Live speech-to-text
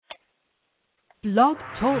Blog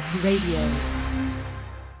Talk Radio.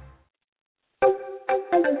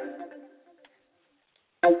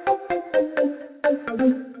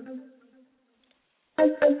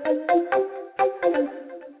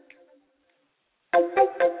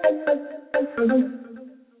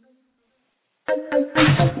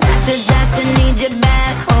 Doctor, need you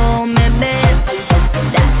back home, baby.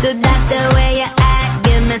 Doctor, where you at?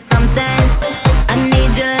 Give me something. I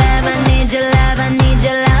need your love, I need your love, I need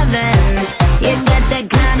your loving. You got that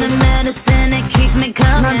kind of medicine that keeps me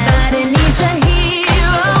coming. My body needs a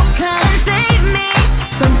hero, come and save me.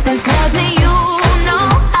 Something tells me you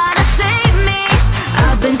know how to save me.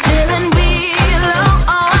 I've been feeling real low,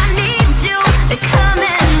 oh, I need you to come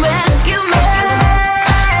and rescue me.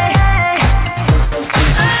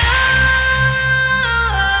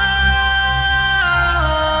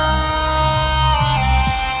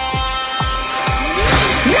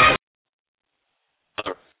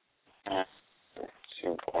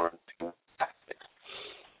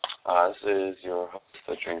 This is your host,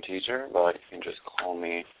 the Dream Teacher, but you can just call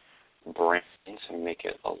me Brain to make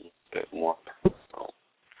it a little bit more personal.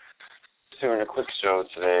 Doing a quick show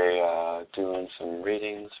today, doing some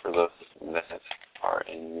readings for those that are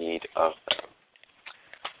in need of them.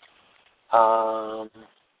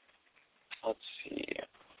 Let's see.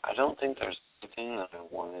 I don't think there's anything that I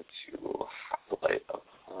wanted to highlight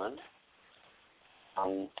upon.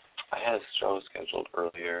 I had a show scheduled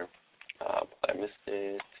earlier, but I missed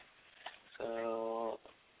it. So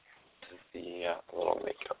this is the little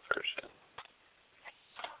makeup version.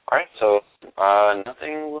 Alright, so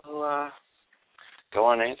nothing will go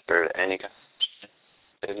unanswered. Any kind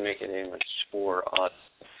of didn't make it any much for us,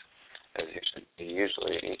 as you should be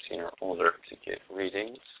usually 18 or older to get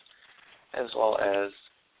readings, as well as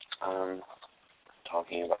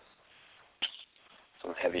talking about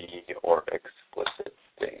some heavy or explicit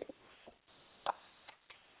things.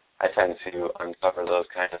 I tend to uncover those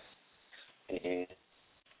kind of things.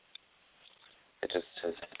 It just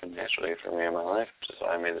has happened naturally for me in my life, which is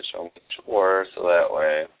why I made the show mature, so that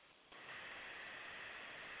way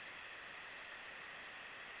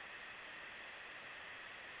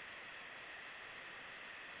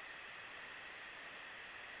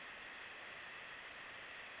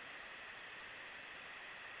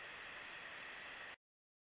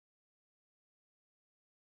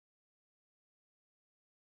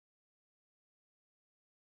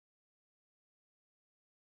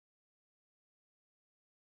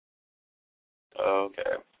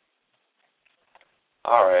okay.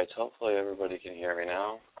 Alright, hopefully everybody can hear me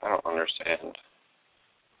now. I don't understand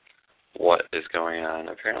what is going on.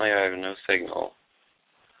 Apparently I have no signal.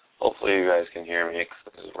 Hopefully you guys can hear me, because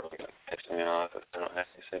this is really going to piss me off if I don't have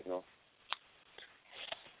any signal.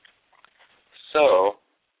 So,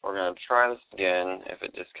 we're going to try this again. If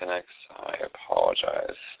it disconnects, I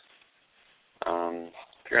apologize.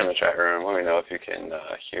 If you're in the chat room, let me know if you can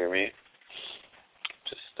hear me.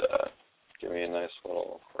 Just give me a nice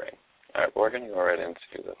little ring. Alright, we're going to go right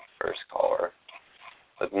into the first caller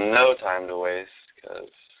with no time to waste, because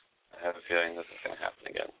I have a feeling this is going to happen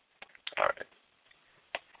again. Alright.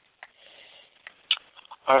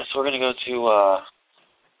 Alright, so we're going to go to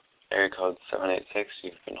area code 786.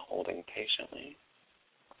 You've been holding patiently.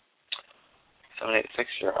 786,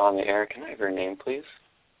 you're on the air. Can I have your name, please?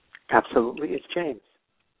 Absolutely, it's James.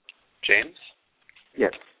 James?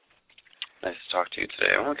 Yes. Nice to talk to you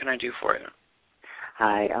today. What can I do for you?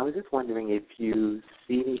 Hi, I was just wondering if you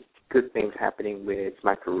see any good things happening with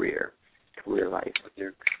my career life. With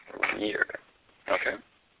your career. Okay.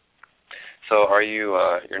 So are you,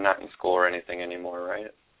 you're not in school or anything anymore,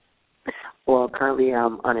 right? Well, currently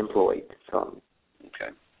I'm unemployed, so.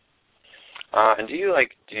 Okay. And are you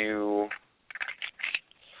like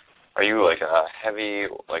a heavy,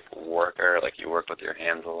 like, worker, like you work with your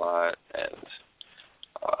hands a lot and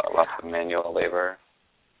lots of manual labor?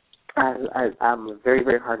 I'm a very,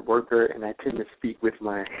 very hard worker, and I tend to speak with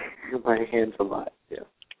my hands a lot, yeah.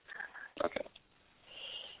 Okay.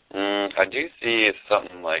 I do see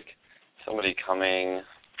something like somebody coming.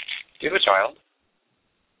 Do you have a child?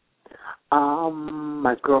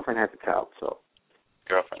 My girlfriend has a child, so.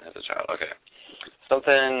 Girlfriend has a child, okay.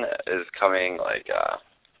 Something is coming, like,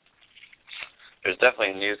 there's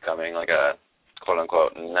definitely news coming, like a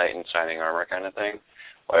quote-unquote knight in shining armor kind of thing,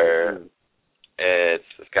 where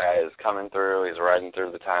this guy is coming through, he's riding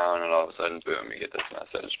through the town, and all of a sudden, boom, you get this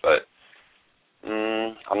message. But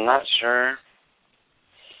I'm not sure.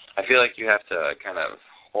 I feel like you have to kind of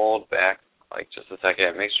hold back, like, just a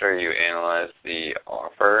second, make sure you analyze the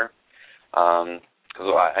offer, because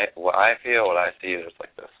what I see, there's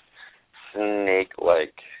like this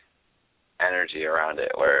snake-like energy around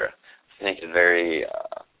it, where make it very,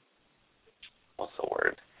 what's the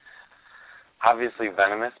word? Obviously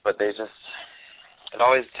venomous, but it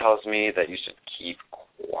always tells me that you should keep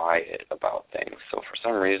quiet about things. So for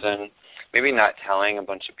some reason, maybe not telling a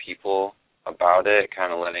bunch of people about it,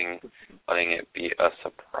 kind of letting it be a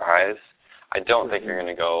surprise. I don't think you're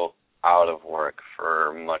going to go out of work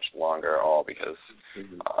for much longer at all because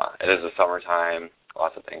it is the summertime.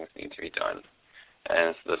 Lots of things need to be done, and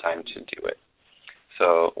it's the time to do it.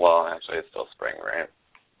 So, well, actually, it's still spring, right?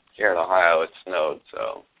 Here in Ohio, it snowed,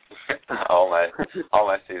 so all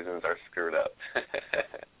my seasons are screwed up.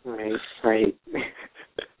 Right.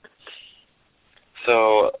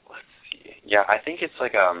 So let's see. Yeah, I think it's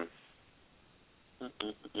like I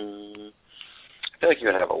feel like you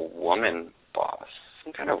would have a woman boss,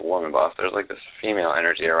 some kind of woman boss. There's like this female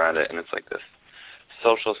energy around it, and it's like this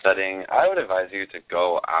social setting. I would advise you to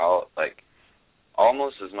go out like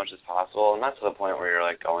almost as much as possible, not to the point where you're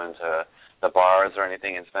like going to the bars or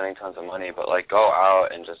anything and spending tons of money, but like go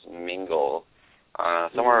out and just mingle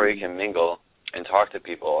somewhere where you can mingle and talk to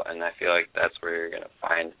people, and I feel like that's where you're going to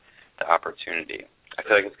find the opportunity. I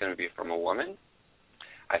feel like it's going to be from a woman.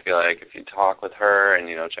 I feel like if you talk with her and,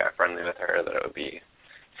 chat friendly with her, that it would be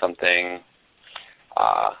something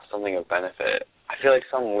of benefit. I feel like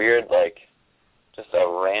some weird, like, just a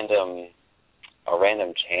random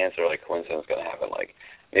chance or, like, coincidence is going to happen. Like,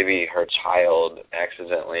 maybe her child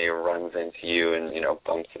accidentally runs into you and,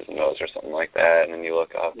 bumps his nose or something like that, and then you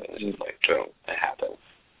look up and it's just like, boom, it happens.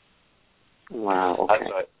 Wow,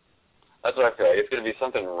 okay. That's what I feel like. It's going to be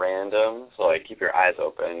something random, so, like, keep your eyes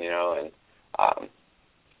open, and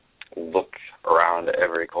look around at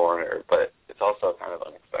every corner, but it's also kind of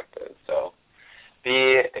unexpected. So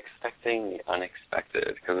be expecting the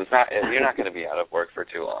unexpected, because you're not going to be out of work for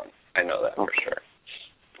too long. I know that for sure.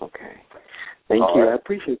 Okay. Thank you. I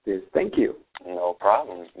appreciate this. Thank you. No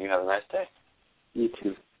problem. You have a nice day. You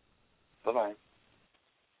too. Bye-bye.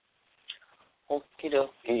 Okie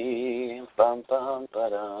dokie, bum bum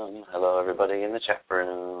ba-dum. Hello, everybody in the chat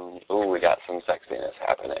room. Ooh, we got some sexiness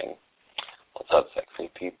happening. What's up, sexy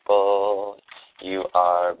people? You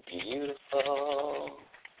are beautiful.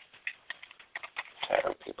 Chat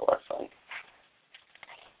room people are fun.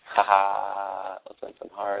 Haha. Let's send some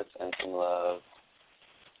hearts and some love.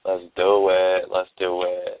 Let's do it. Let's do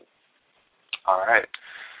it. All right.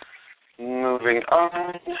 Moving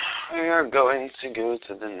on, we are going to go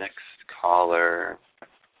to the next caller.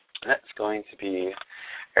 That's going to be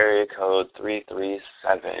area code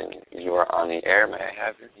 337. You are on the air. May I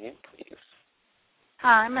have your name, please?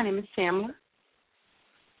 Hi, my name is Tamla.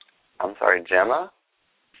 I'm sorry, Gemma?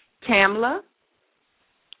 Tamla.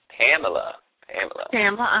 Pamela.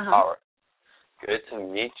 Uh-huh. All right. Good to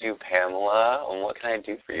meet you, Pamela. And what can I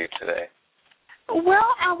do for you today?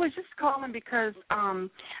 Well, I was just calling because I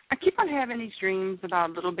keep on having these dreams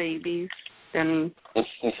about little babies, and it's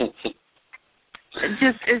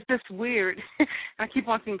just weird. I keep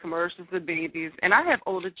on seeing commercials with babies, and I have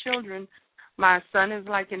older children. My son is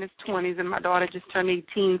like in his 20s, and my daughter just turned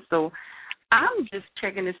 18, so I'm just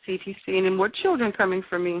checking to see if you see any more children coming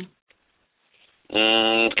for me.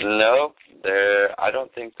 No, I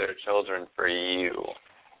don't think they're children for you.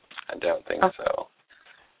 I don't think so.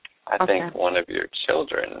 I think one of your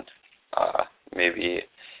children may be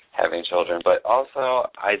having children, but also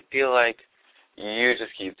I feel like you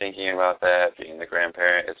just keep thinking about that, being the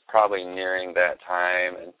grandparent. It's probably nearing that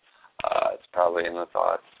time, and it's probably in the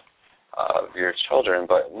thoughts of your children.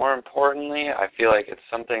 But more importantly, I feel like it's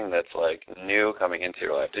something that's like new coming into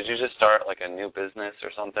your life. Did you just start like a new business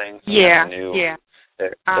or something? Yeah.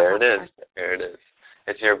 There it is. There it is.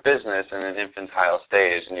 It's your business in an infantile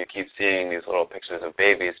stage, and you keep seeing these little pictures of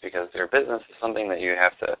babies because your business is something that you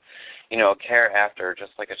have to, care after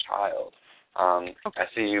just like a child. I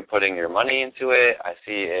see you putting your money into it. I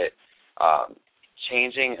see it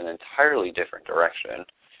changing an entirely different direction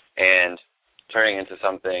and turning into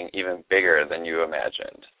something even bigger than you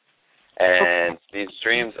imagined. And these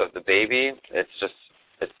dreams of the baby, it's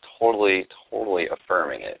totally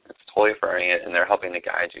affirming it. It's totally affirming it, and they're helping to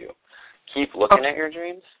guide you. Keep looking at your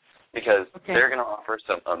dreams because they're going to offer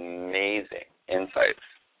some amazing insights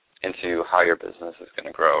into how your business is going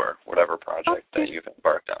to grow or whatever project that you've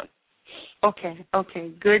embarked on. Okay,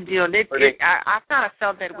 good deal. I kind of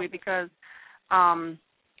felt that way because,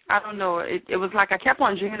 I don't know, it was like I kept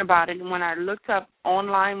on dreaming about it, and when I looked up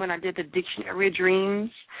online, when I did the dictionary of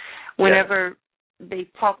dreams, whenever they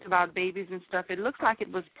talked about babies and stuff, it looks like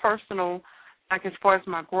it was personal, like as far as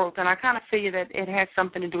my growth, and I kind of figured that it had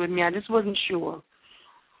something to do with me. I just wasn't sure.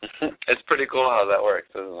 It's pretty cool how that works,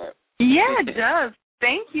 isn't it? Yeah, it does.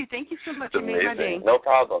 Thank you so much. It's amazing. No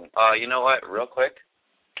problem. You know what? Real quick,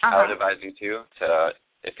 I would advise you to,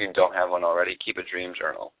 if you don't have one already, keep a dream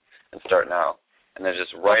journal and start now. And then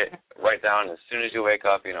just write down as soon as you wake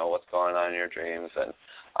up, what's going on in your dreams, and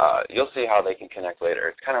you'll see how they can connect later.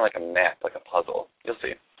 It's kind of like a map, like a puzzle. You'll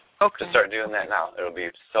see. Okay. Just start doing that now. It'll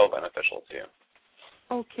be so beneficial to you.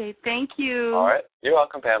 Okay, thank you. All right. You're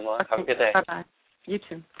welcome, Pamela. Okay. Have a good day. Bye-bye. You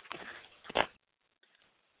too.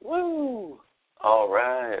 Woo! All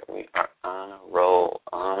right. We are on a roll,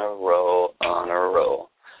 on a roll, on a roll.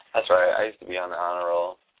 That's right. I used to be on the honor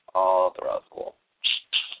roll all throughout school.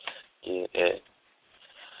 Get it.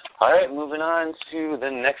 All right, moving on to the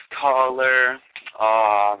next caller,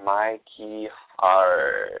 Mikey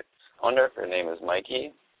Hart. I wonder if her name is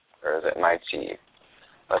Mikey, or is it Mikey?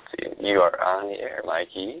 Let's see. You are on the air,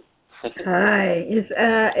 Mikey. Hi.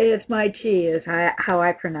 It's Mikey is how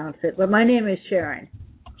I pronounce it, but my name is Sharon.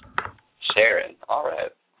 Sharon. All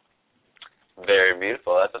right. Very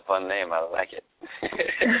beautiful. That's a fun name. I like it.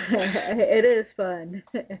 It is fun.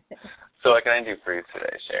 So what can I do for you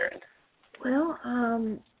today, Sharon? Well,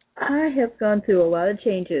 I have gone through a lot of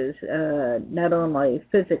changes, not only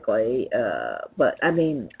physically, but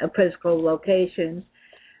a physical location,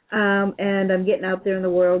 and I'm getting out there in the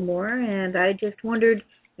world more, and I just wondered,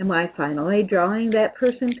 am I finally drawing that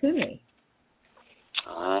person to me?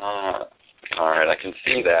 All right, I can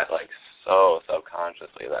see that, so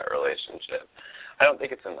subconsciously, that relationship. I don't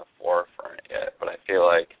think it's in the forefront yet, but I feel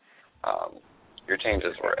like your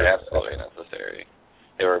changes were absolutely necessary.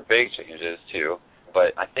 They were big changes too,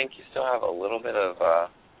 but I think you still have a little bit of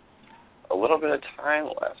time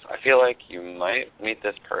left. I feel like you might meet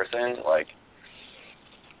this person.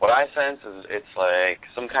 What I sense is it's like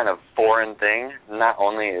some kind of foreign thing. Not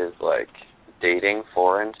only is dating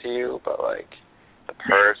foreign to you, but the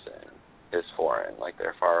person is foreign,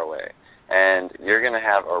 they're far away. And you're going to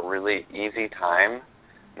have a really easy time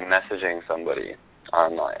messaging somebody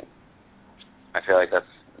online. I feel like that's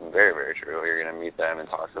very, very true. You're going to meet them and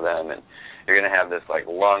talk to them, and you're going to have this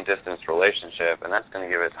long-distance relationship, and that's going to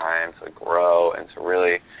give it time to grow and to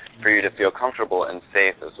really, for you to feel comfortable and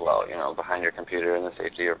safe as well, behind your computer in the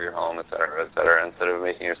safety of your home, et cetera, instead of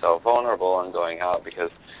making yourself vulnerable and going out,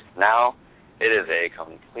 because now it is a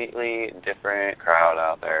completely different crowd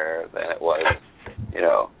out there than it was,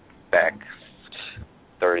 back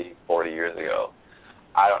 30, 40 years ago.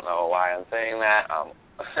 I don't know why I'm saying that. I'm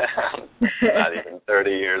not even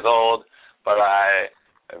 30 years old, but I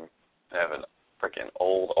am a freaking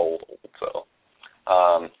old. So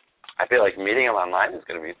I feel like meeting them online is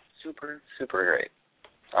going to be super, super great.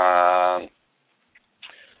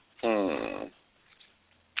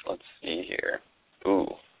 Let's see here.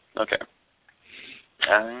 Ooh, okay.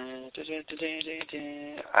 I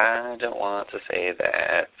don't want to say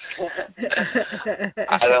that.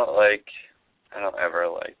 I don't ever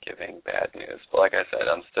like giving bad news. But like I said,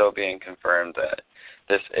 I'm still being confirmed that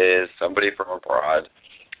this is somebody from abroad.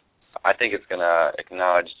 I think it's going to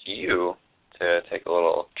acknowledge you to take a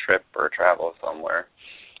little trip or travel somewhere.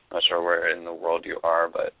 I'm not sure where in the world you are,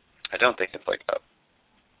 but I don't think it's like a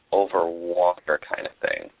overwater kind of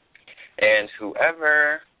thing. And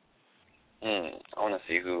whoever, I want to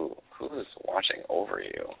see who is watching over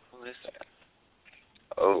you. Who is that?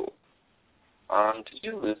 Oh, did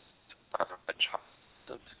you lose a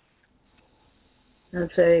child? I'm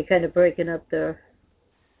sorry, you're kind of breaking up there.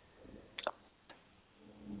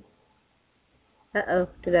 Uh-oh,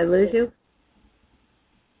 did I lose you?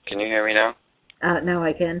 Can you hear me now? Now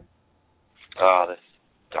I can. Oh, this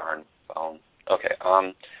darn phone. Okay,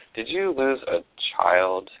 did you lose a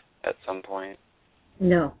child at some point?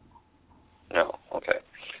 No. No, okay.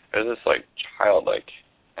 There's this, childlike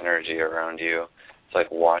energy around you. It's,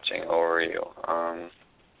 watching over you.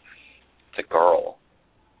 It's a girl.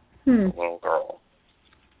 A little girl.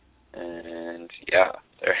 And, yeah,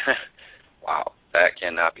 wow, that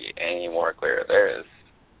cannot be any more clear. There's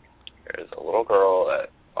a little girl that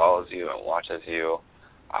follows you and watches you.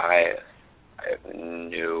 I'm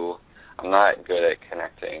not good at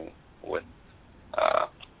connecting with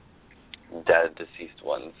dead, deceased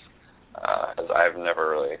ones, as I've never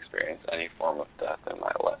really experienced any form of death in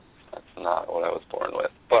my life. That's not what I was born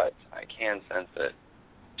with. But I can sense it,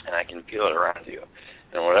 and I can feel it around you.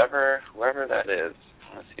 And whoever that is,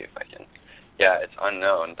 I want to see if I can. Yeah, it's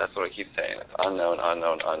unknown. That's what I keep saying. It's unknown,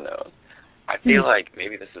 unknown, unknown. I feel like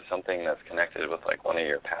maybe this is something that's connected with, one of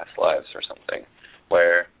your past lives or something,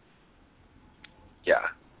 where,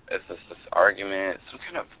 yeah, it's this argument, some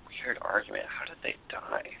kind of weird argument. How did they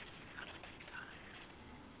die?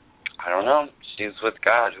 I don't know. She's with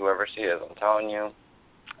God, whoever she is. I'm telling you.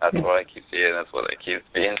 That's what I keep seeing. That's what it keeps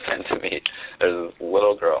being sent to me. There's this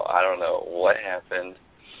little girl. I don't know what happened.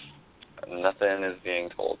 nothing is being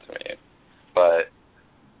told to me. But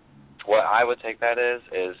what I would take that is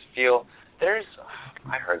feel,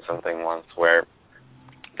 I heard something once where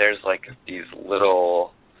there's like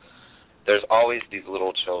there's always these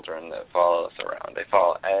little children that follow us around. They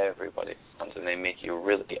follow everybody around, and they make you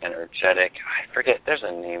really energetic. I forget, there's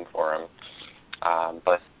a name for them,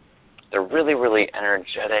 but they're really, really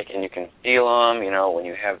energetic, and you can feel them, when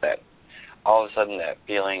you have that, all of a sudden that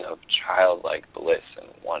feeling of childlike bliss and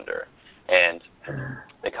wonder. And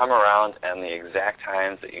they come around and the exact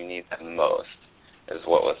times that you need them most is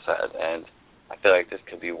what was said. And I feel like this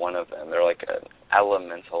could be one of them. They're like an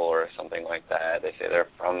elemental or something like that. They say they're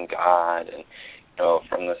from God and,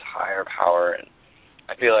 from this higher power. And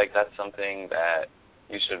I feel like that's something that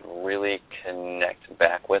you should really connect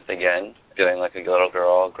back with again, feeling like a little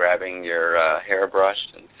girl grabbing your hairbrush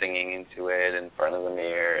and singing into it in front of the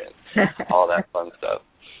mirror and all that fun stuff.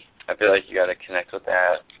 I feel like you got to connect with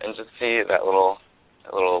that and just see that little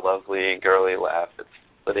lovely girly laugh. It's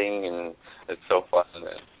splitting and it's so fun.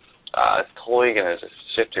 And it's totally going to just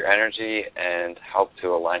shift your energy and help to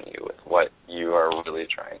align you with what you are really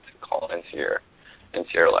trying to call into your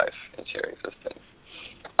life, into your existence.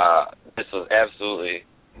 This was absolutely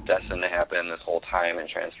destined to happen this whole time in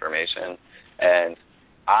transformation, and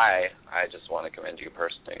I just want to commend you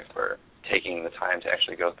personally for taking the time to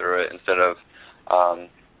actually go through it instead of,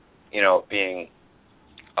 being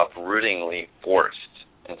uprootingly forced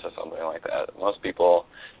into something like that. Most people,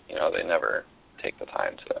 they never take the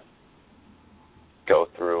time to go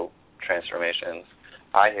through transformations.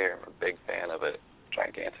 I am a big fan of it,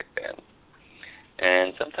 gigantic fan.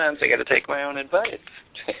 And sometimes I got to take my own advice.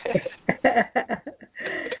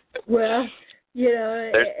 Well,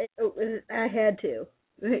 I had to.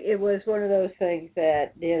 It was one of those things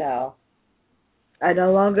that, I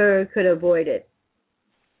no longer could avoid it.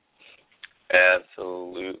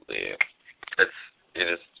 Absolutely. You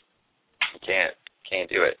can't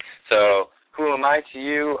do it. So who am I to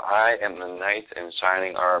you? I am the knight in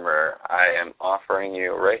shining armor. I am offering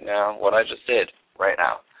you right now what I just did right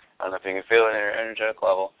now. I don't know if you can feel it in your energetic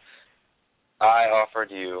level. I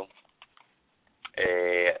offered you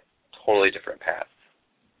a totally different path.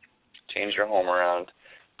 Change your home around.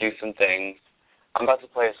 Do some things. I'm about to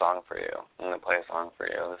play a song for you. I'm going to play a song for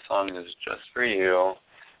you. The song is just for you.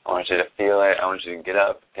 I want you to feel it. I want you to get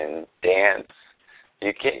up and dance.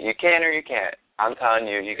 You can or you can't. I'm telling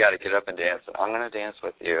you, you got to get up and dance. I'm going to dance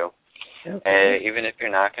with you. Okay. And even if you're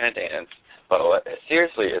not going to dance. But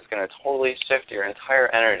seriously, it's going to totally shift your entire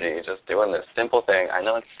energy just doing this simple thing. I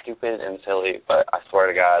know it's stupid and silly, but I swear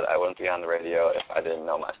to God, I wouldn't be on the radio if I didn't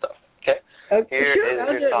know my stuff. Okay? Here is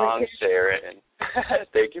your song, Sharon.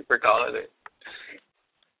 Thank you for calling it.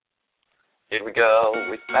 Here we go.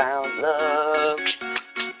 We found love.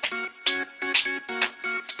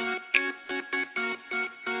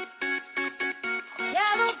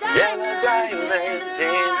 Yellow diamonds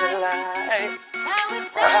in the light.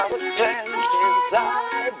 I was standing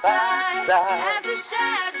side by side. As the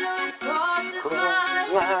shadows cross the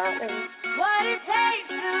line. What it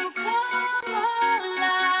takes to come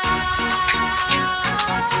alive.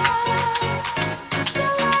 The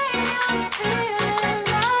way I'm feeling,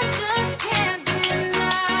 I just can't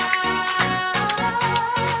deny.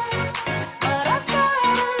 But I've got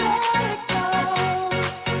to let it go.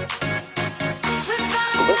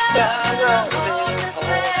 The stars are in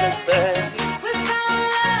the bed.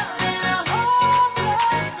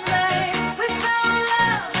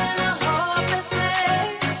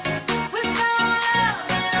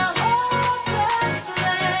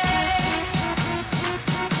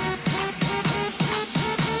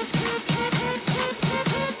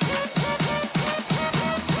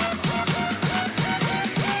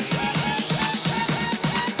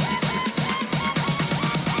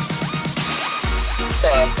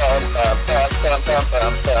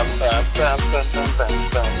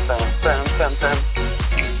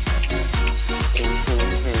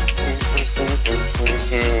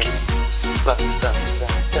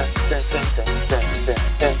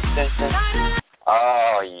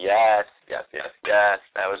 Oh, yes.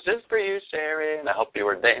 That was just for you, Sharon. I hope you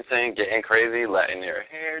were dancing, getting crazy, letting your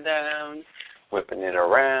hair down, whipping it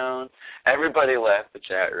around. Everybody left the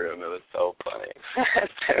chat room. It was so funny as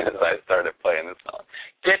soon as I started playing this song.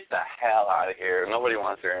 Get the hell out of here. Nobody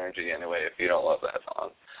wants your energy anyway if you don't love that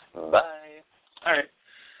song. Bye. All right.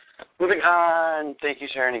 Moving on. Thank you,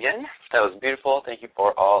 Sharon, again. That was beautiful. Thank you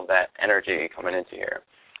for all that energy coming into here.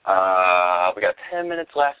 We got 10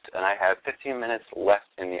 minutes left, and I have 15 minutes left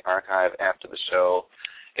in the archive after the show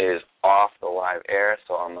is off the live air,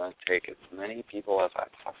 so I'm going to take as many people as I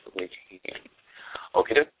possibly can.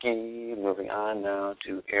 Okie dokie. Moving on now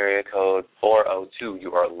to area code 402.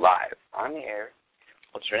 You are live on the air.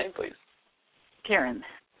 What's your name, please? Karen.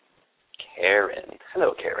 Karen.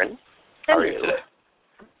 Hello, Karen. How are you today?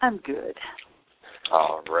 I'm good.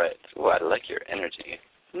 All right. Ooh, I like your energy.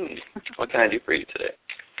 What can I do for you today?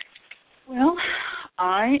 Well,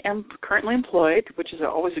 I am currently employed, which is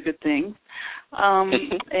always a good thing,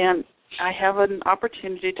 and I have an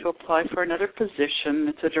opportunity to apply for another position.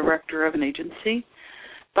 It's a director of an agency,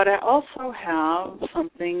 but I also have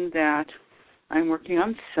something that I'm working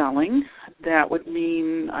on selling that would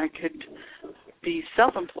mean I could be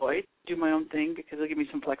self-employed, do my own thing, because it'll give me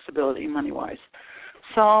some flexibility money-wise.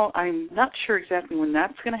 So I'm not sure exactly when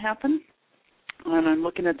that's going to happen, and I'm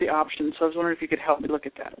looking at the options, so I was wondering if you could help me look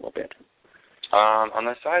at that a little bit. On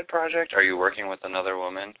the side project, are you working with another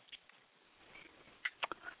woman?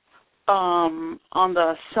 On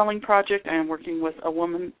the selling project, I am working with a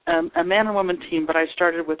woman, a man and woman team, but I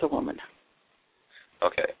started with a woman.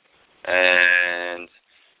 Okay. And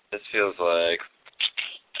this feels like,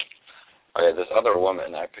 okay, this other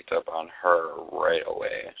woman, I picked up on her right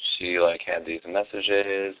away. She, had these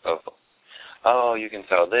messages of, oh, you can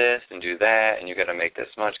sell this and do that, and you got to make this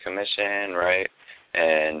much commission, right?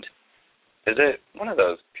 And is it one of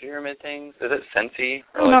those pyramid things? Is it Sensi?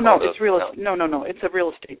 No, it's real. No, it's a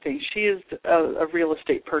real estate thing. She is a real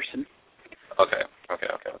estate person. Okay.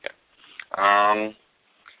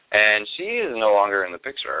 And she is no longer in the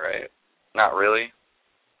picture, right? Not really?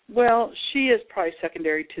 Well, she is probably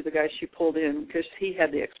secondary to the guy she pulled in because he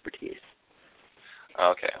had the expertise.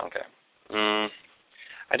 Okay.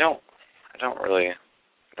 I don't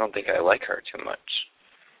think I like her too much.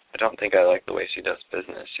 I don't think I like the way she does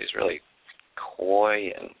business. She's really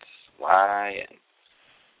coy and sly, and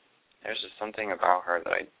there's just something about her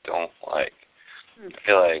that I don't like. I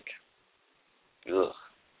feel like, ugh.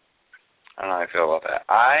 I don't know how I feel about that.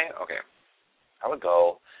 I would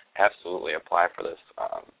go absolutely apply for this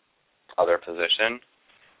other position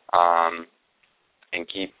and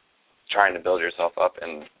keep trying to build yourself up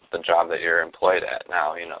in the job that you're employed at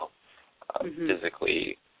now,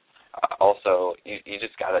 physically. Also, you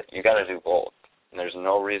just gotta do both. And there's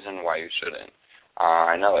no reason why you shouldn't.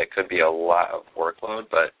 I know it could be a lot of workload,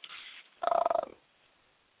 but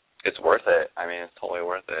it's worth it. I mean, it's totally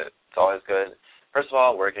worth it. It's always good. First of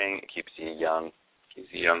all, working keeps you young.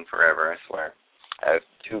 Keeps you young forever, I swear. I have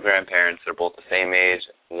two grandparents. They're both the same age.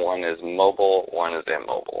 One is mobile, one is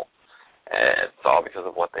immobile. And it's all because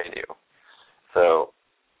of what they do. So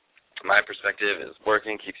my perspective is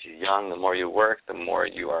working keeps you young. The more you work, the more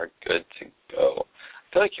you are good to go. I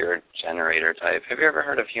feel like you're a generator type. Have you ever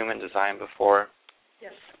heard of human design before?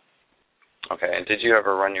 Yes. Okay, and did you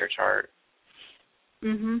ever run your chart?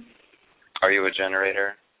 Mm-hmm. Are you a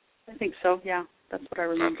generator? I think so, yeah. That's what I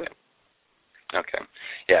remember. Okay.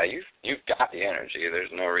 Yeah, you've got the energy.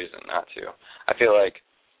 There's no reason not to. I feel like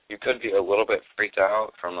you could be a little bit freaked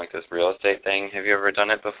out from this real estate thing. Have you ever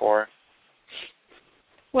done it before?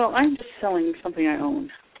 Well, I'm just selling something I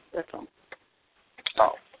own. That's all.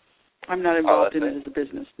 Oh. I'm not involved in it as a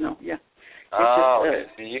business. No, yeah. Okay.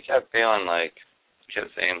 So you kept feeling you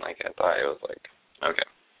kept saying I thought it was okay.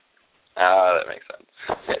 That makes sense.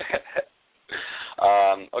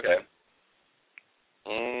 Okay.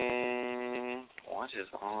 What is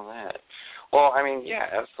all that? Well, I mean, yeah,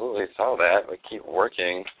 absolutely sell that, but keep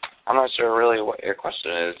working. I'm not sure really what your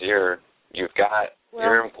question is. You've got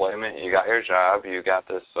your employment, you got your job, you got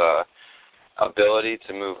this ability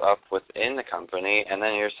to move up within the company, and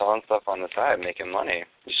then you're selling stuff on the side, making money.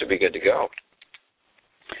 You should be good to go.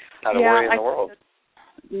 Not a worry in the world.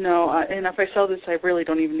 No, and if I sell this, I really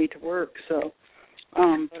don't even need to work. So,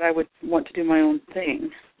 but I would want to do my own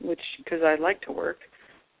thing, because I like to work,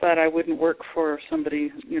 but I wouldn't work for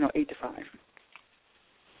somebody, 8 to 5.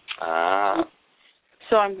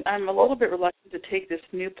 So I'm a little bit reluctant to take this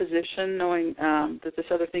new position, knowing that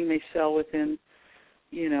this other thing may sell within,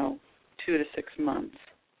 2 to 6 months,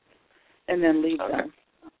 and then leave them.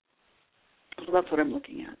 So that's what I'm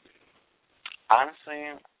looking at.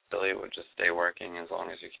 Honestly, Billy would just stay working as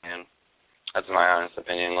long as you can. That's my honest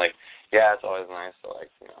opinion. It's always nice to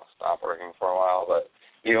stop working for a while, but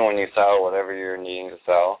even when you sell whatever you're needing to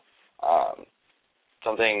sell,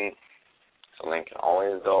 something can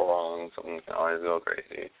always go wrong. Something can always go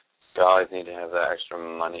crazy. You always need to have that extra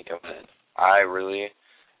money coming in. I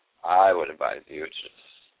would advise you to just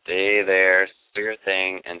stay there, do your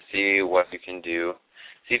thing, and see what you can do.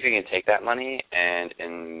 See if you can take that money and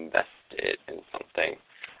invest it in something. I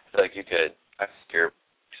feel like you're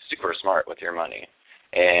super smart with your money,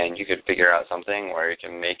 and you could figure out something where you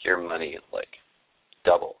can make your money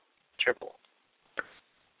double, triple.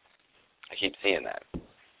 I keep seeing that.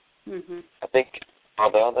 Mhm. I think,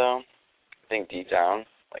 although though, I think deep down,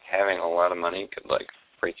 like having a lot of money could like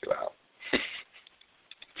freak you out.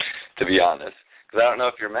 To be honest, because I don't know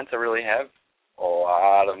if you're meant to really have a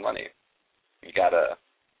lot of money.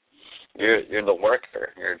 You're the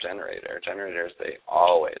worker. You're a generator. Generators, they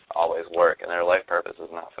always work, and their life purpose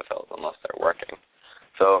is not fulfilled unless they're working.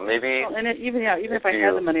 So maybe. Well, and even if I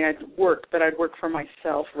had the money, I'd work, but I'd work for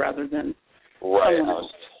myself rather than. Right. Someone I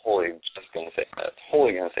was totally just going to say that.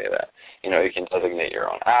 You know, you can designate your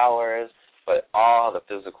own hours, but all the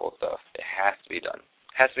physical stuff, it has to be done.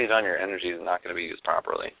 It has to be done. Your energy is not going to be used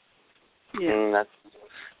properly. Yeah. And that's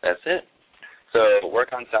it. So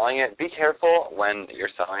work on selling it. Be careful when you're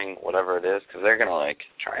selling whatever it is, because they're going to like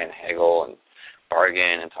try and haggle and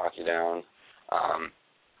bargain and talk you down.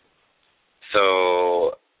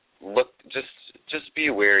 So look, just be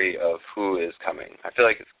wary of who is coming. I feel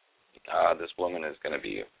like this woman is going to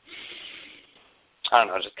be, I don't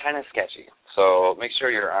know, just kind of sketchy. So make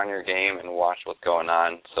sure you're on your game and watch what's going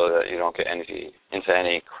on so that you don't get into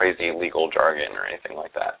any crazy legal jargon or anything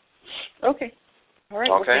like that. Okay. All right.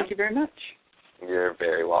 Okay. Well, thank you very much. You're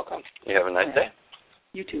very welcome. You have a nice day.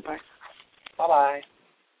 You too. Bye. Bye-bye.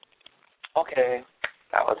 Okay.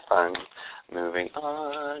 That was fun. Moving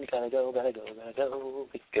on. Gotta go,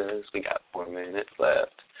 because we got 4 minutes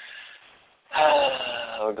left.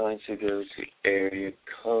 We're going to go to area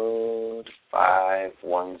code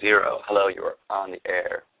 510. Hello, you're on the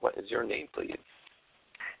air. What is your name, please?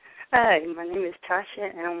 Hi, my name is Tasha,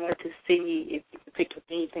 and I wanted to see if you could pick up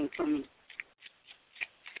anything for me.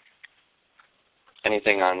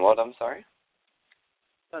 Anything on what, I'm sorry?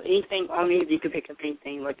 Anything on me, if you could pick up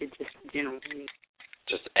anything, like it's just general.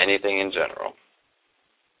 Just anything in general.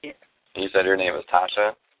 Yeah. You said your name is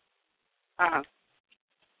Tasha? Uh-huh.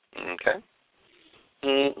 Okay.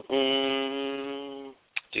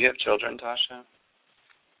 Do you have children, Tasha?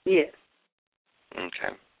 Yeah.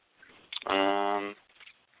 Okay.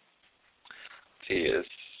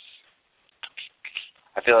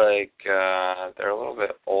 I feel like they're a little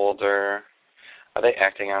bit older. Are they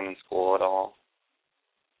acting out in school at all?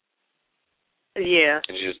 Yeah.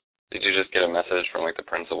 Did you just get a message from like the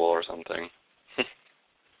principal or something?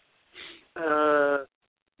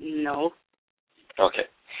 No. Okay.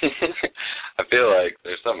 I feel like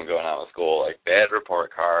there's something going on with school, like bad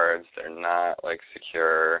report cards. They're not like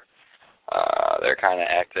secure. They're kind of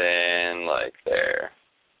acting like they're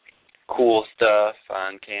cool stuff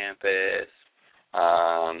on campus.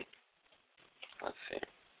 Let's see.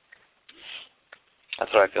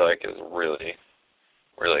 That's what I feel like is really,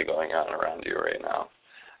 really going on around you right now.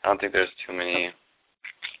 I don't think there's too many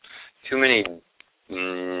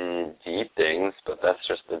deep things, but that's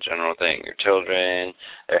just the general thing. Your children,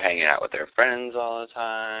 they're hanging out with their friends all the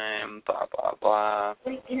time, blah, blah, blah.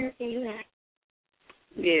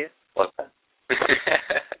 Yeah. What's that?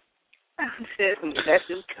 That's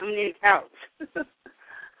just coming in the house.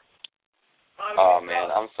 Oh, man,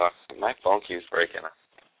 I'm sorry. My phone keeps breaking.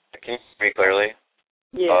 Can you hear me clearly?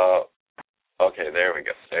 Yeah. Okay, there we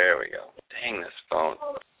go. Dang, this phone.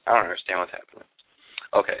 I don't understand what's happening.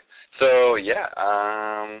 Okay, so, yeah,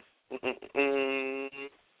 I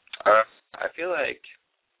feel like,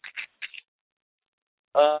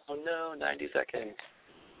 oh, no, 90 seconds.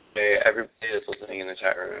 Hey, everybody that's listening in the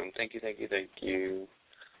chat room, thank you.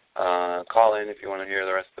 Call in if you want to hear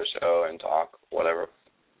the rest of the show and talk, whatever.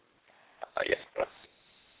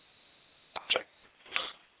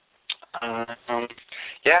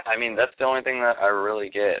 Yeah, I mean, that's the only thing that I really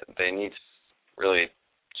get. They need to really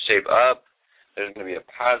shape up. There's going to be a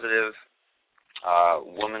positive,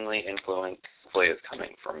 womanly influence. Hopefully it's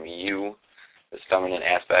coming from you, this feminine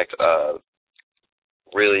aspect of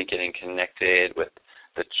really getting connected with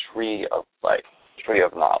the tree of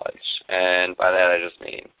knowledge. And by that I just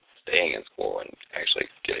mean staying in school and actually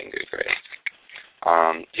getting good grades. Do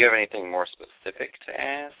you have anything more specific to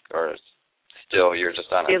ask, or still you're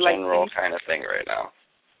just on a general kind of thing right now?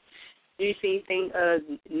 Do you see anything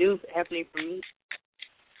new happening for me?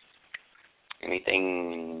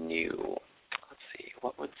 Anything new? Let's see.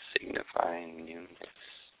 What would signify newness?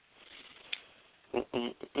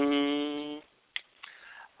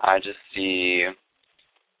 I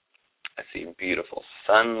see beautiful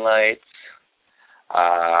sunlight.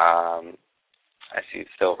 I see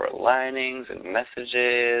silver linings and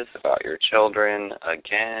messages about your children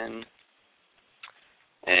again.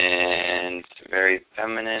 And very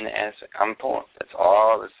feminine it's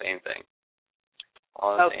all the same thing.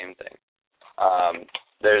 Same thing.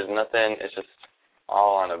 There's nothing, it's just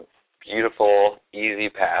all on a beautiful, easy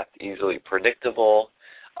path, easily predictable,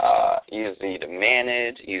 easy to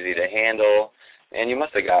manage, easy to handle. and you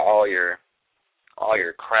must have got all your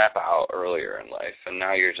crap out earlier in life, and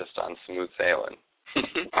now you're just on smooth sailing.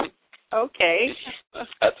 Okay.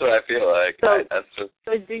 That's what I feel like. So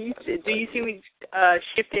do you see me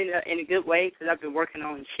shifting in a good way? Because I've been working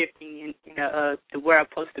on shifting to where I'm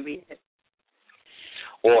supposed to be at.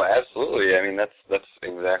 Well, absolutely. I mean, that's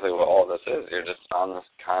exactly what all this is. You're just on this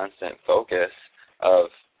constant focus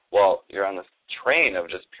of, well, you're on this train of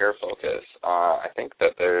just pure focus. I think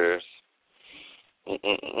that there's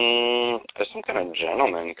some kind of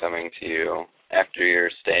gentleman coming to you after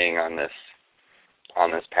you're staying on this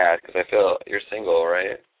path, because I feel you're single,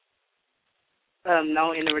 right?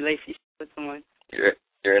 No, in a relationship with someone.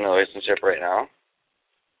 You're in a relationship right now?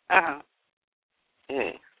 Uh-huh.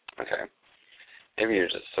 Okay. Maybe you're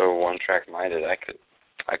just so one-track minded. I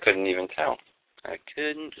couldn't even tell.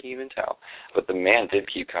 But the man did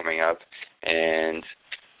keep coming up, and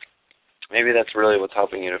maybe that's really what's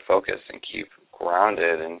helping you to focus and keep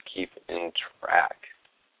grounded and keep in track.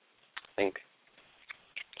 I think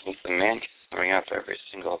since the man keeps coming up every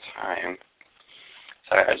single time,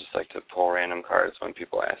 so I just like to pull random cards when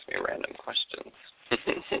people ask me random questions.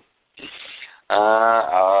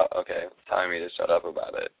 Okay, telling me to shut up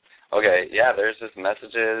about it. Okay, yeah, there's just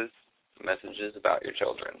messages about your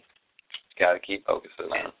children. You got to keep focusing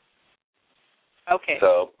on. Okay.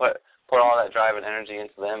 So put all that drive and energy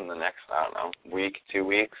into them in the next, I don't know, week, 2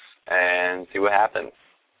 weeks, and see what happens.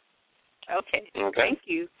 Okay. Thank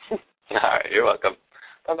you. All right, you're welcome.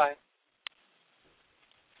 Bye-bye.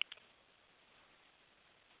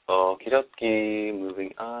 Okie dokie,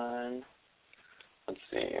 moving on. Let's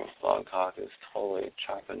see, Blog Talk is totally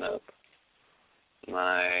chopping up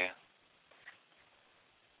my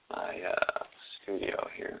studio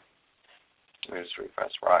here. Let me just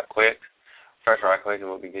refresh right quick, and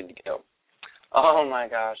we'll be good to go. Oh my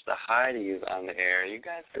gosh, the hi to you's on the air. You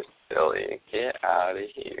guys are silly. Get out of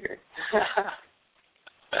here.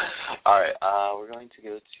 All right, we're going to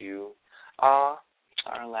go to our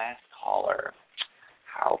last caller.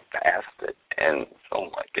 How fast it ends. Oh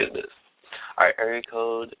my goodness. All right, area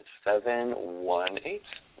code 718.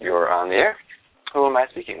 You're on the air. Who am I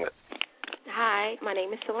speaking with? Hi, my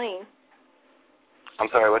name is Celine. I'm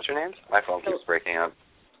sorry, what's your name? My phone keeps breaking up.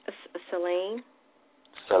 Celine.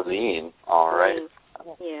 Celine, all right.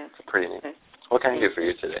 Yeah. That's pretty neat. What can I do for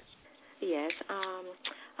you today? Yes,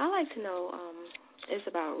 I'd like to know, it's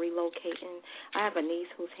about relocating. I have a niece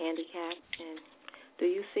who's handicapped, and do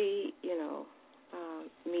you see,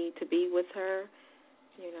 me to be with her,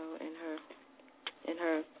 in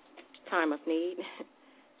her time of need?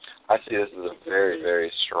 I see this as a very,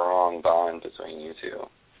 very strong bond between you two.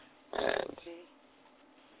 And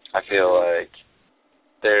I feel like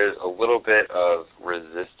there's a little bit of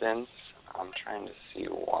resistance. I'm trying to see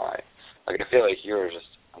why. Like, I feel like you're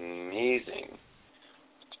just amazing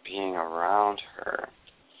being around her.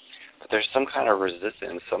 But there's some kind of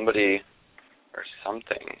resistance. Somebody or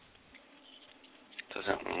something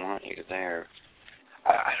doesn't want you there.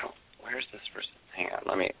 I don't, where's this person? Hang on,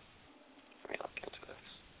 let me look into this.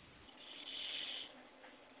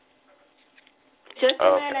 Just a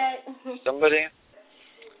minute. Somebody,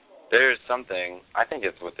 there's something, I think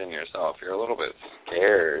it's within yourself. You're a little bit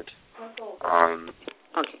scared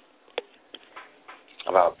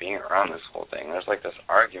about being around this whole thing. There's like this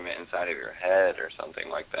argument inside of your head or something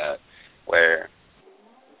like that where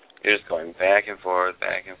you're just going back and forth,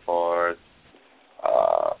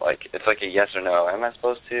 like it's like a yes or no. Am I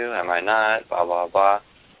supposed to? Am I not? Blah, blah, blah.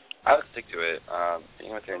 I would stick to it.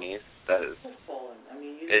 Being with your niece, that is,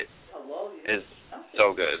 it is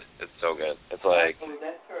so good. It's so good. It's like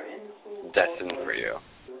destined for you.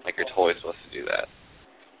 Like you're totally supposed to do that.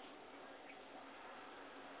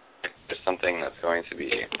 There's something that's going to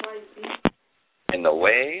be in the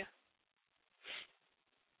way.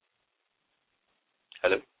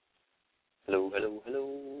 Hello? Hello, hello,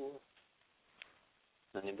 hello.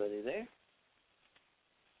 Anybody there?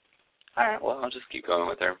 All right, well, I'll just keep going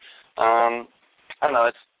with her. I don't know,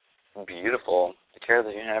 it's beautiful. The care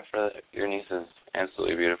that you have for your niece is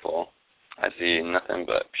absolutely beautiful. I see nothing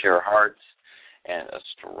but pure hearts and a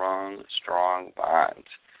strong, strong bond.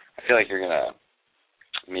 I feel like you're going to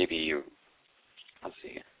maybe, let's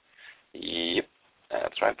see. Yep,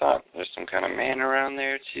 that's what I thought. There's some kind of man around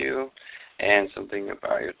there, too, and something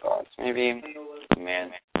about your thoughts. Maybe,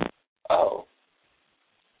 man. Oh.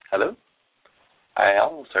 Hello? I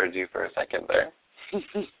almost heard you for a second there.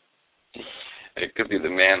 It could be the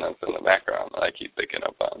man that's in the background that I keep picking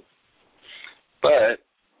up on. But,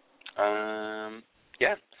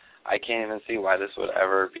 yeah, I can't even see why this would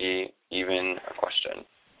ever be even a question.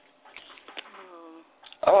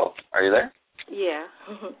 Oh, are you there? Yeah.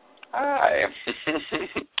 Hi.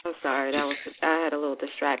 I'm sorry. I had a little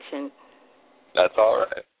distraction. That's all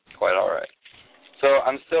right. Quite all right. So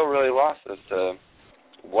I'm still really lost as to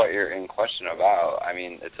what you're in question about. I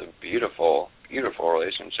mean, it's a beautiful, beautiful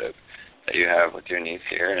relationship that you have with your niece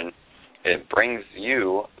here, and it brings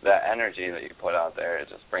you that energy that you put out there. It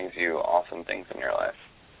just brings you awesome things in your life.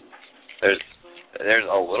 There's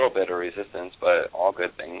a little bit of resistance, but all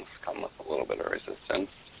good things come with a little bit of resistance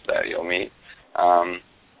that you'll meet.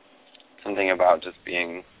 Something about just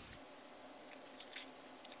being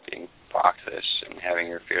foxish and having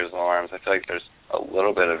your fears and alarms. I feel like there's a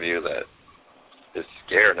little bit of you that is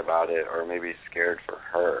scared about it, or maybe scared for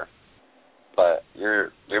her. But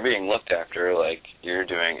you're being looked after. Like, you're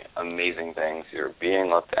doing amazing things. You're being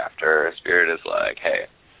looked after. Spirit is like, hey,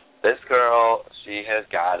 this girl, she has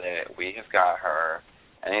got it. We have got her.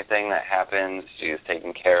 Anything that happens, she is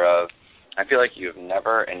taken care of. I feel like you've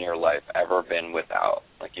never in your life ever been without.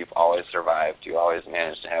 Like, you've always survived. You always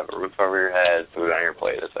managed to have a roof over your head, food on your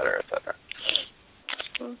plate, et cetera, et cetera.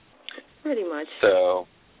 Pretty much. So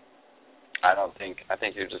I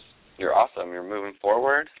think you're awesome. You're moving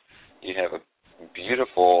forward. You have a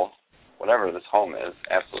beautiful, whatever this home is,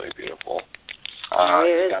 absolutely beautiful.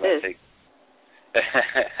 Where is this?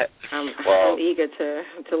 I'm eager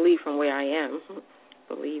to leave from where I am.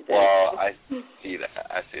 Believe that. Well, I see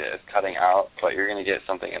that. I see it. It's cutting out, but you're going to get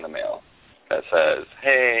something in the mail that says,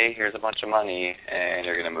 hey, here's a bunch of money, and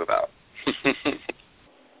you're going to move out.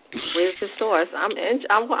 Where's the source? I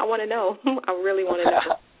want to know. I really want to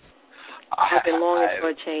know. I've been longing for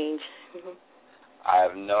a change. I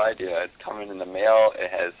have no idea. It's coming in the mail.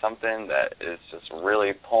 It has something that is just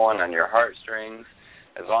really pulling on your heartstrings.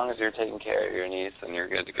 As long as you're taking care of your niece, then you're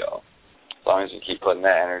good to go. As long as you keep putting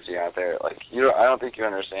that energy out there, like I don't think you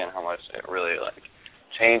understand how much it really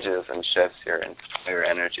changes and shifts your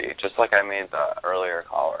energy. Just like I made the earlier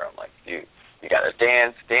caller, I'm like, you got to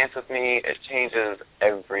dance with me. It changes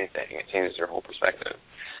everything. It changes your whole perspective.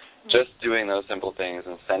 Just doing those simple things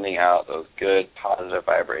and sending out those good, positive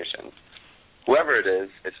vibrations. Whoever it is,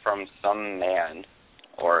 it's from some man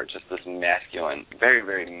or just this masculine, very,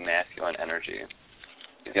 very masculine energy.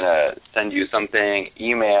 He's going to send you something,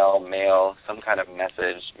 email, mail, some kind of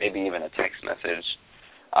message, maybe even a text message.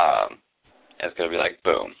 And it's going to be like,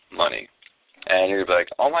 boom, money. And you're going to be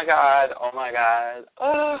like, oh, my God,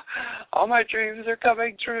 oh, all my dreams are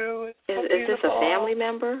coming true. Is this a family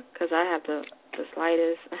member? Because I have the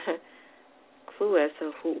slightest clue as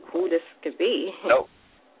to who this could be. Nope.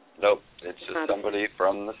 It's just somebody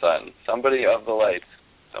from the sun, somebody of the light.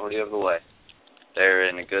 They're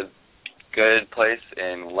in a good place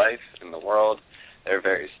in life, in the world. They're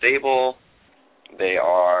very stable. They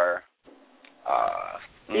are...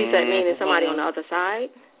 you said meaning somebody on the other side?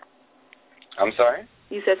 I'm sorry?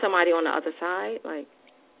 You said somebody on the other side? Like?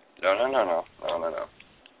 No.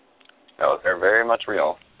 No, they're very much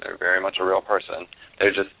real. They're very much a real person.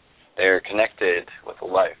 They're connected with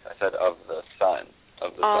life. I said of the sun.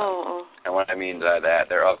 Sun. And what I mean by that,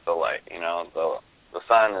 they're of the light. The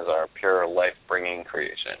sun is our pure life-bringing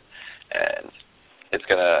creation. And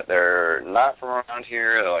they're not from around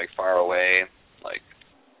here. They're far away.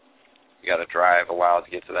 You got to drive a while to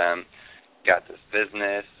get to them. You got this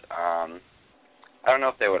business. I don't know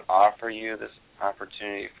if they would offer you this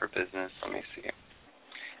opportunity for business. Let me see.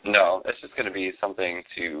 No, it's just going to be something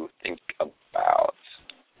to think about.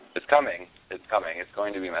 It's coming. It's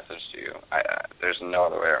going to be messaged to you. There's no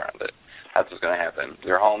other way around it. That's what's going to happen.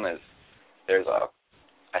 Your home is,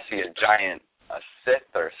 I see a giant, a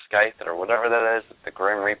Sith or Scythe or whatever that is that the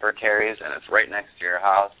Grim Reaper carries, and it's right next to your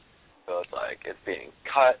house. So it's it's being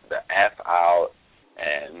cut the F out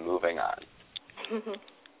and moving on.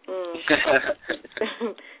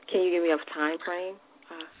 Can you give me a time frame?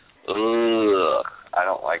 Ugh, I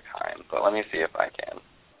don't like time, but let me see if I can.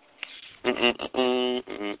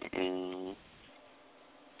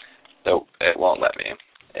 Nope, it won't let me.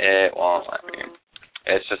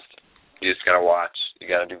 It's just, you just got to watch. You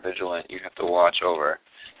got to be vigilant. You have to watch over.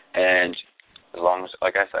 And as long as,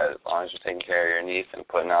 like I said, as long as you're taking care of your niece and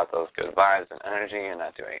putting out those good vibes and energy and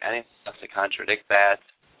not doing anything to contradict that,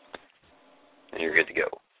 then you're good to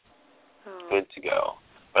go. Good to go.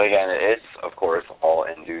 But again, it's, of course, all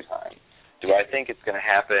in due time. Do I think it's going to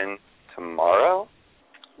happen tomorrow?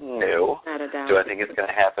 No. Not a doubt. Do I think it's going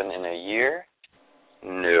to happen in a year?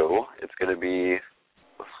 No. It's going to be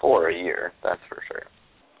before a year, that's for sure.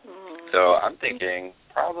 So I'm thinking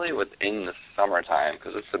probably within the summertime,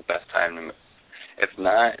 because it's the best time to, if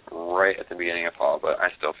not right at the beginning of fall, but I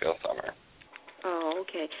still feel summer. Oh,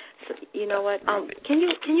 okay. So you know what? Can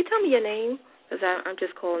you tell me your name? Because I'm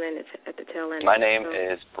just calling in at the tail end. My name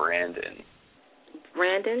is Brandon.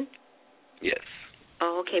 Brandon? Yes.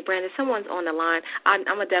 Oh, okay, Brandon. Someone's on the line. I'm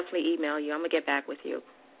gonna definitely email you. I'm gonna get back with you.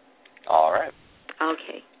 All right.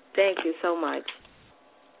 Okay. Thank you so much.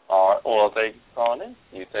 All right. Well, thank you for calling in.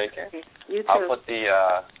 You take care. You too. I'll put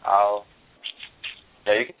the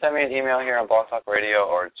you can send me an email here on Blog Talk Radio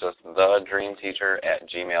or just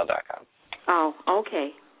thedreamteacher@gmail.com. Oh,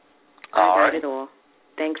 okay. All I got right. it all.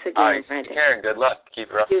 Thanks again, all right, Brandon. Take care. Good luck. Keep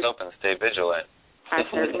your eyes open. Stay vigilant. I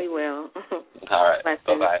certainly will. All right.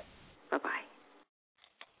 Bye-bye. Bye-bye.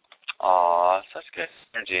 Aw, such good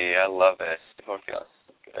energy. I love it. People feel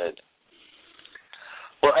good.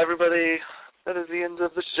 Well, everybody, that is the end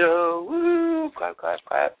of the show. Woo! Clap, clap,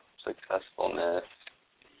 clap. Successfulness.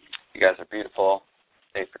 You guys are beautiful.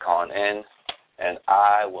 Thanks for calling in. And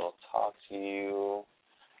I will talk to you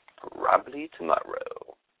probably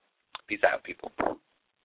tomorrow. Peace out, people.